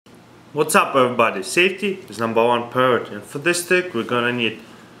What's up everybody? Safety is #1 priority, and for this trick we're gonna need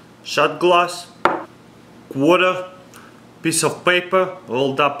shot glass, quarter, piece of paper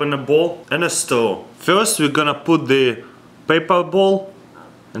rolled up in a ball, and a straw. First we're gonna put the paper ball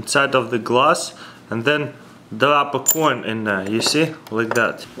inside of the glass and then drop a coin in there, you see, like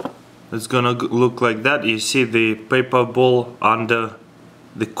that. It's gonna look like that. You see the paper ball under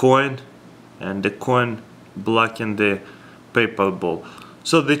the coin and the coin blocking the paper ball.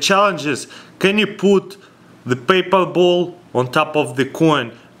 So the challenge is, can you put the paper ball on top of the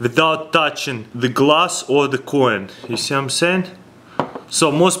coin without touching the glass or the coin? You see what I'm saying?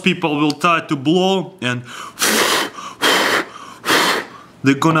 So most people will try to blow and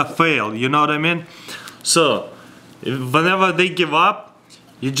they're gonna fail, you know what I mean? So whenever they give up,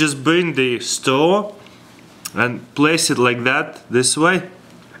 you just bring the straw and place it like that, this way,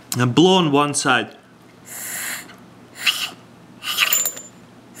 and blow on one side.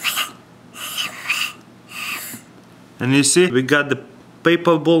 And you see, we got the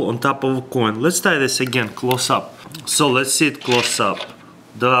paper ball on top of a coin. Let's try this again, close up. So let's see it close up.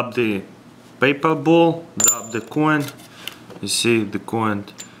 Drop the paper ball, drop the coin. You see the coin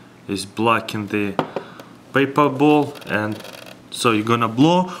is blocking the paper ball, and so you're gonna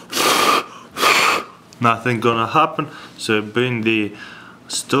blow, nothing gonna happen. So you bring the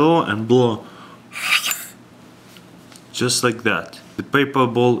straw and blow, just like that. The paper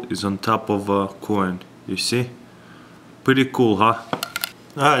ball is on top of a coin, you see? Pretty cool, huh?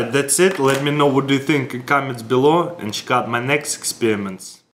 Alright, that's it. Let me know what you think in comments below and check out my next experiments.